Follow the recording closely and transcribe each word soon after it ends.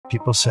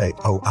People say,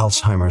 oh,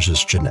 Alzheimer's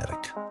is genetic.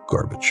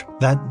 Garbage.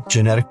 That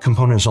genetic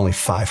component is only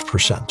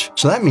 5%.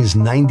 So that means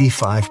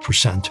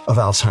 95% of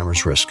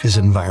Alzheimer's risk is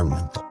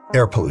environmental.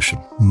 Air pollution,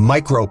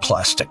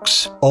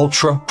 microplastics,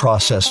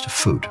 ultra-processed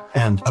food.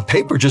 And a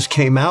paper just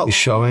came out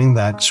showing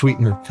that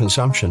sweetener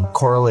consumption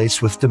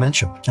correlates with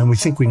dementia. And we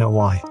think we know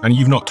why. And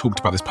you've not talked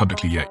about this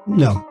publicly yet?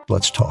 No,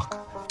 let's talk.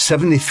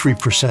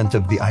 73%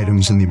 of the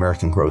items in the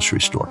American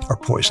grocery store are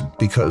poisoned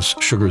because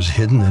sugar is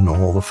hidden in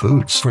all the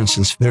foods. For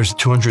instance, there's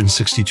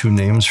 262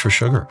 names for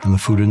sugar, and the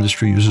food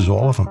industry uses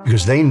all of them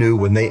because they knew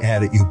when they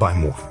add it, you buy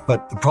more.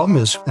 But the problem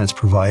is, it's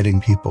providing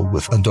people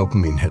with a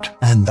dopamine hit,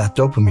 and that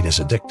dopamine is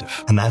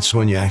addictive. And that's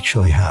when you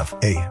actually have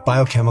a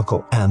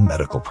biochemical and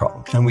medical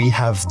problem. And we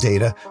have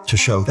data to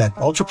show that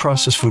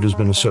ultra-processed food has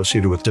been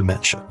associated with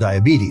dementia,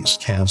 diabetes,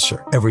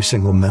 cancer, every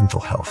single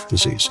mental health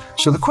disease.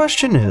 So the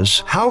question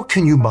is, how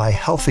can you buy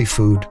healthy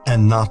food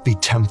and not be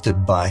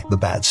tempted by the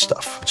bad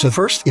stuff? So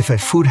first, if a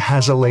food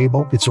has a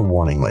label, it's a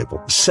warning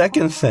label.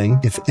 Second thing,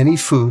 if any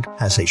food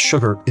has a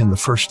sugar in the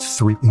first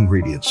 3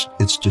 ingredients,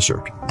 it's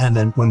dessert. And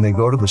then when they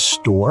go to the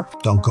store,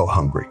 don't go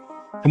hungry.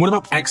 And what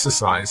about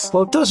exercise?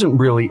 Well, it doesn't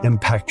really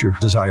impact your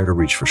desire to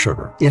reach for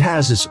sugar. It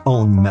has its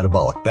own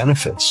metabolic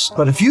benefits.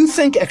 But if you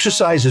think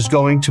exercise is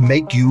going to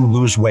make you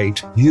lose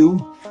weight,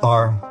 you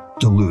are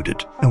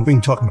deluded. And we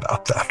can talk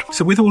about that.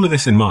 So with all of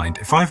this in mind,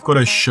 if I've got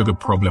a sugar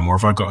problem or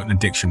if I've got an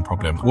addiction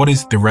problem, what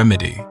is the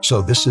remedy?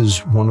 So this is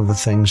one of the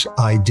things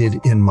I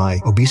did in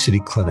my obesity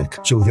clinic.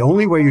 So the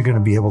only way you're going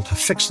to be able to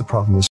fix the problem is